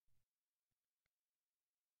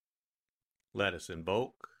Let us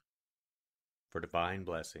invoke for divine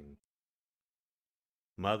blessing.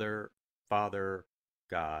 Mother, Father,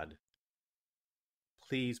 God,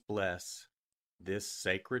 please bless this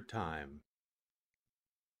sacred time.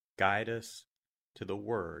 Guide us to the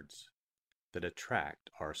words that attract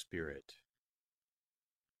our spirit.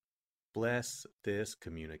 Bless this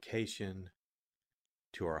communication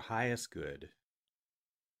to our highest good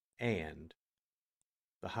and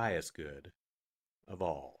the highest good of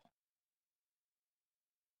all.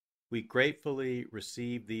 We gratefully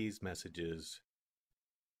receive these messages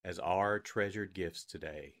as our treasured gifts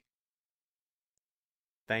today.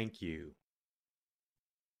 Thank you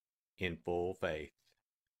in full faith.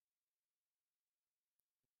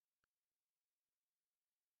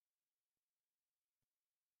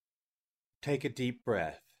 Take a deep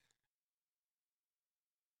breath.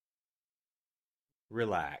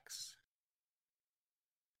 Relax.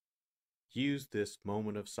 Use this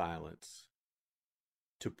moment of silence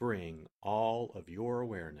to bring all of your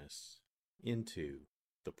awareness into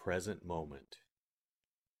the present moment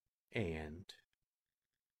and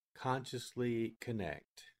consciously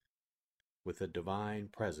connect with the divine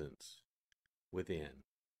presence within.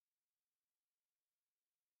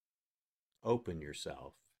 Open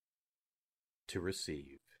yourself to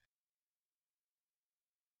receive.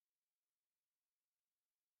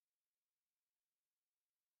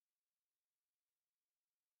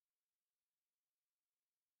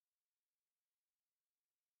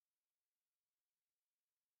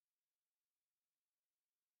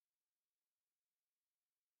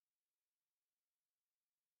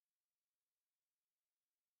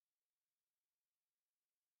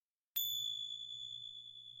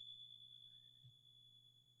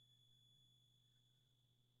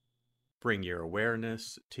 Bring your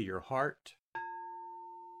awareness to your heart.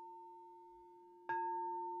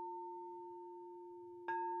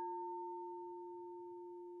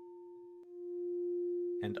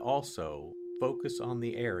 And also focus on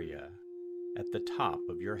the area at the top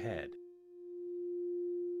of your head.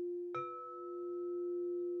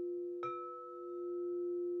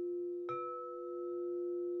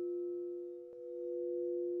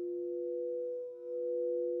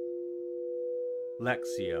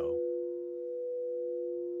 Lectio.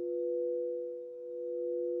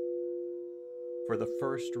 For the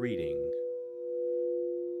first reading,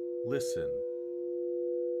 listen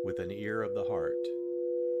with an ear of the heart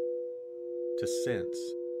to sense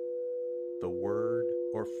the word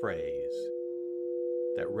or phrase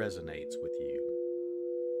that resonates with you.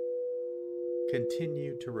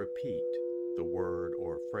 Continue to repeat the word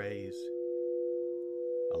or phrase.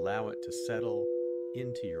 Allow it to settle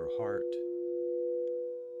into your heart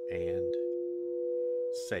and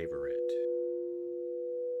savor it.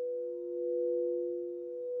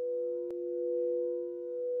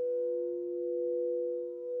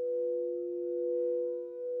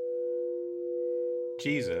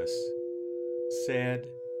 Jesus said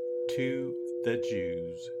to the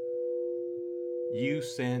Jews, "You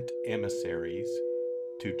sent emissaries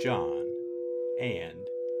to John, and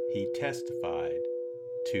he testified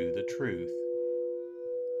to the truth.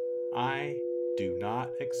 I do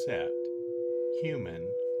not accept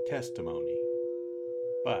human testimony,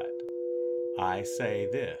 but I say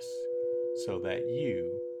this so that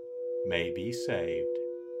you may be saved.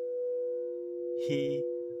 He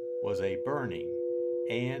was a burning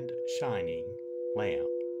and shining lamp,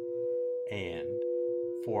 and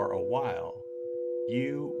for a while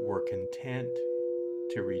you were content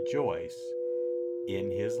to rejoice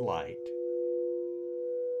in his light.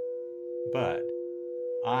 But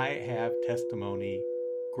I have testimony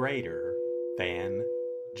greater than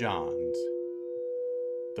John's,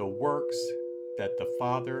 the works that the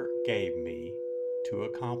Father gave me to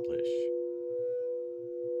accomplish.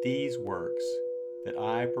 These works that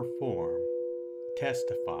I perform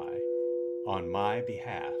testify on my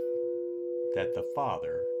behalf that the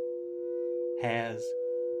Father has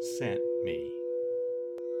sent me."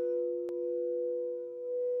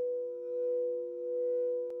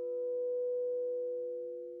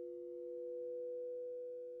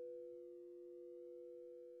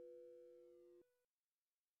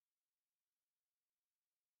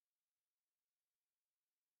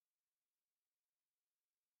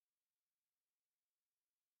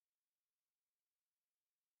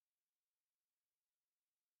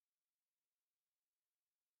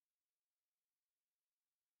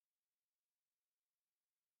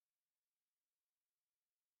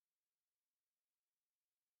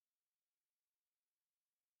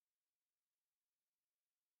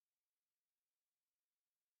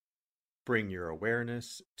 Bring your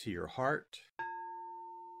awareness to your heart.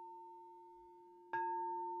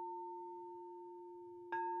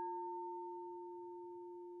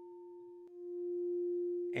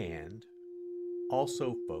 And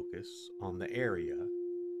also focus on the area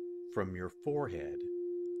from your forehead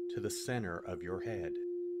to the center of your head.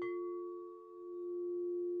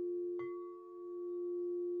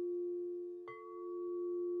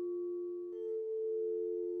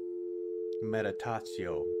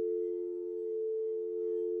 Meditatio.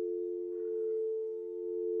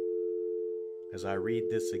 As I read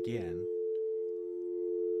this again,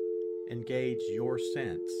 engage your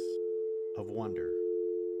sense of wonder.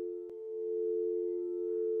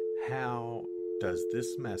 How does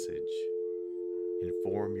this message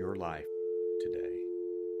inform your life today?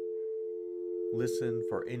 Listen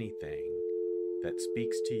for anything that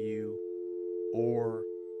speaks to you or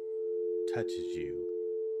touches you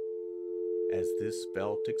as this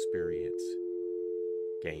felt experience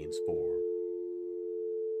gains form.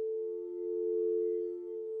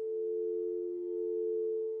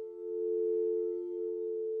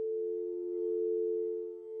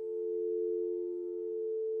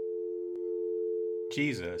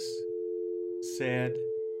 Jesus said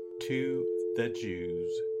to the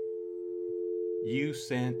Jews, "You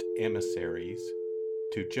sent emissaries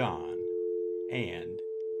to John, and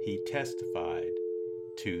he testified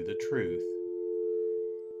to the truth.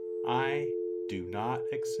 I do not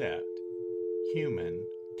accept human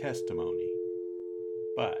testimony,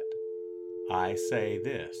 but I say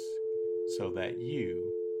this so that you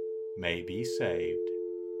may be saved.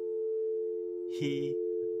 He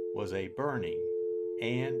was a burning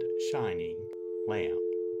and shining lamp,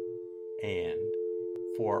 and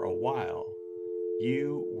for a while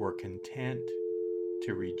you were content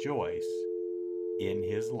to rejoice in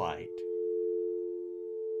his light.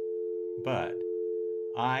 But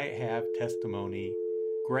I have testimony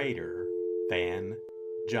greater than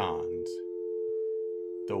John's,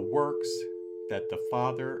 the works that the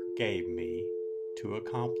Father gave me to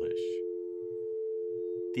accomplish.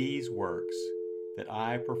 These works that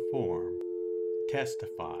I perform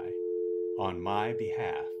testify on my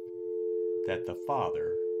behalf that the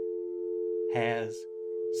Father has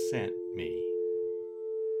sent me."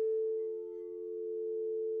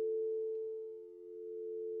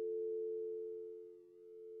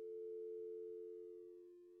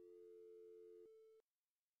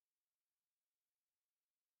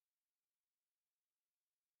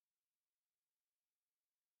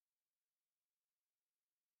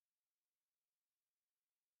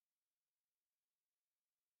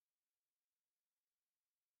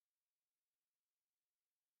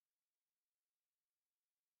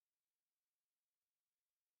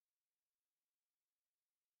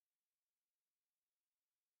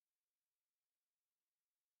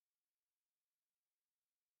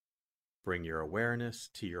 Bring your awareness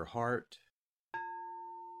to your heart.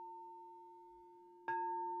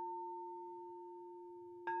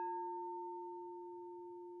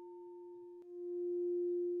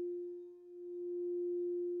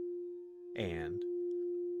 And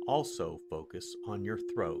also focus on your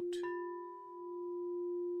throat.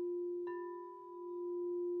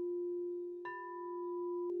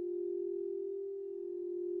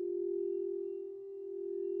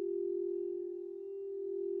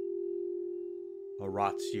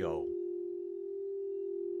 Oratio.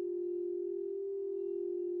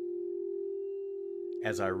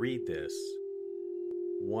 As I read this,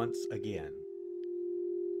 once again,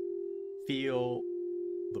 feel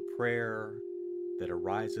the prayer that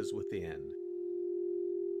arises within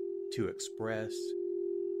to express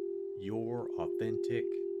your authentic,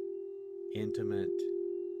 intimate,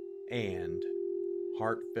 and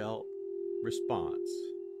heartfelt response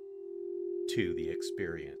to the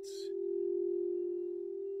experience.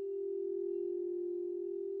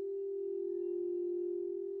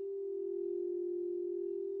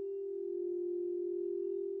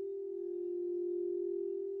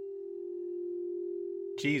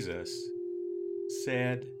 Jesus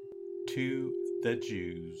said to the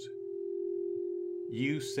Jews,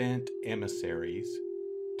 "You sent emissaries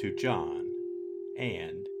to John,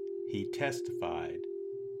 and he testified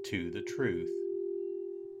to the truth.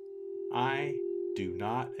 I do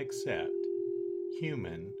not accept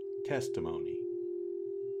human testimony,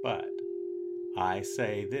 but I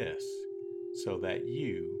say this so that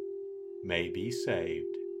you may be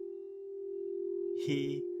saved.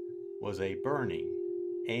 He was a burning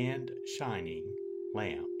and shining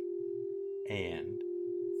lamp, and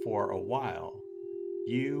for a while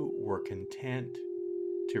you were content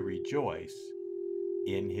to rejoice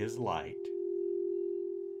in his light.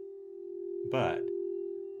 But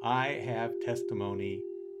I have testimony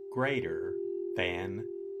greater than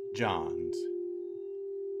John's,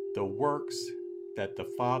 the works that the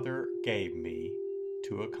Father gave me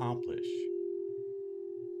to accomplish.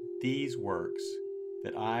 These works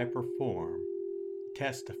that I perform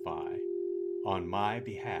testify on my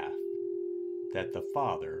behalf that the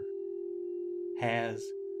Father has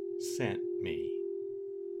sent me.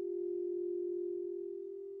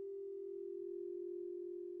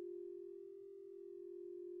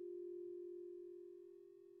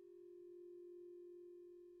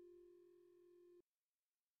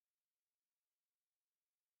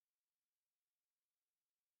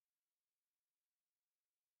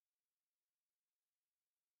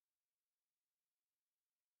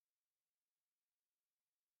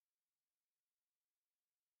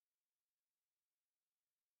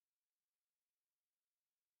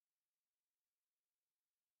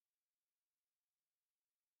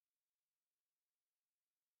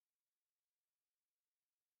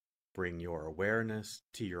 Bring your awareness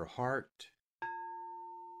to your heart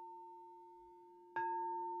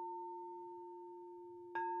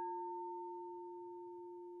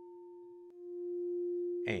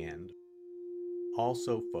and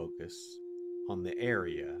also focus on the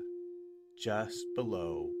area just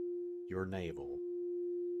below your navel.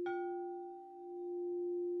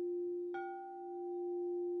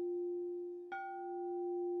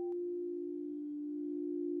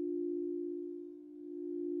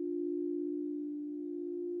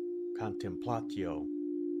 Contemplatio.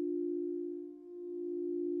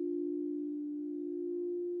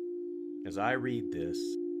 As I read this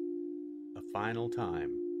a final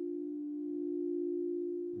time,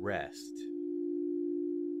 rest.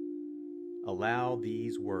 Allow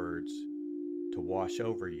these words to wash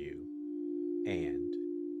over you and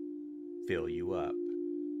fill you up.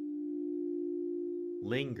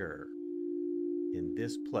 Linger in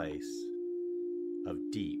this place of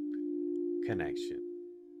deep connection.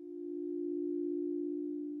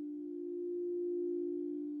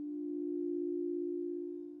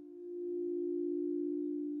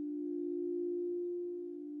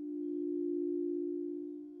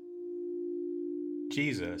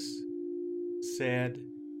 Jesus said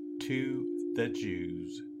to the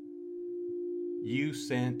Jews, "You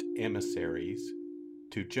sent emissaries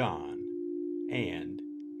to John, and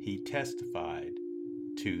he testified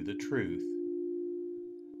to the truth.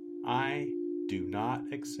 I do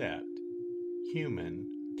not accept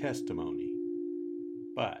human testimony,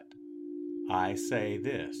 but I say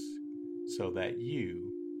this so that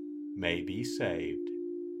you may be saved.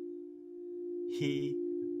 He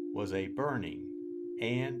was a burning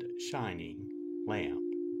and shining lamp,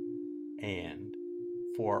 and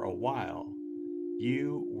for a while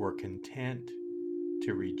you were content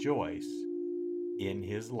to rejoice in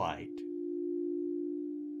his light.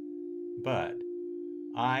 But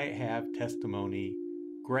I have testimony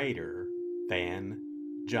greater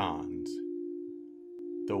than John's,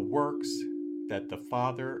 the works that the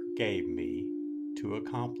Father gave me to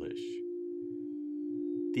accomplish.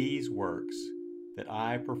 These works that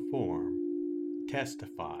I perform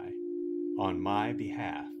testify on my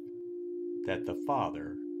behalf that the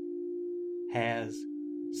Father has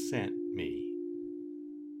sent me."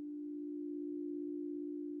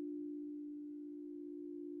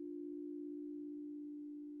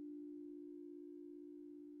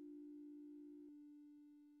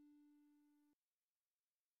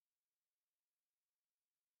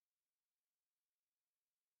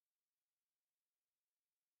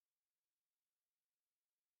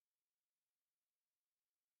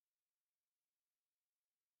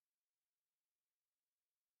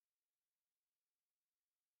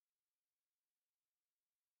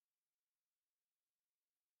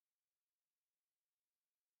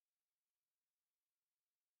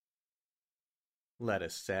 Let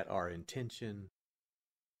us set our intention.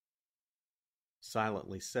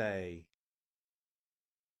 Silently say,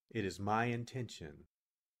 "It is my intention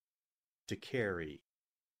to carry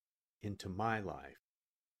into my life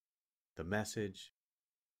the message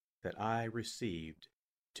that I received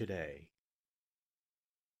today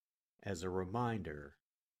as a reminder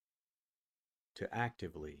to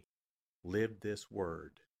actively live this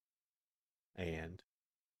word and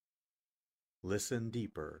listen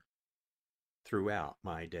deeper throughout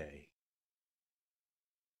my day."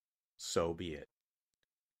 So be it.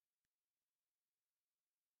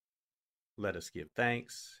 Let us give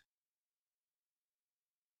thanks.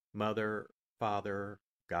 Mother, Father,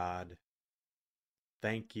 God,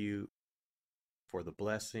 thank you for the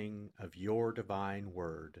blessing of your divine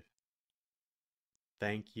word.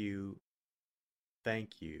 Thank you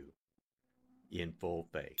in full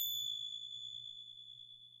faith.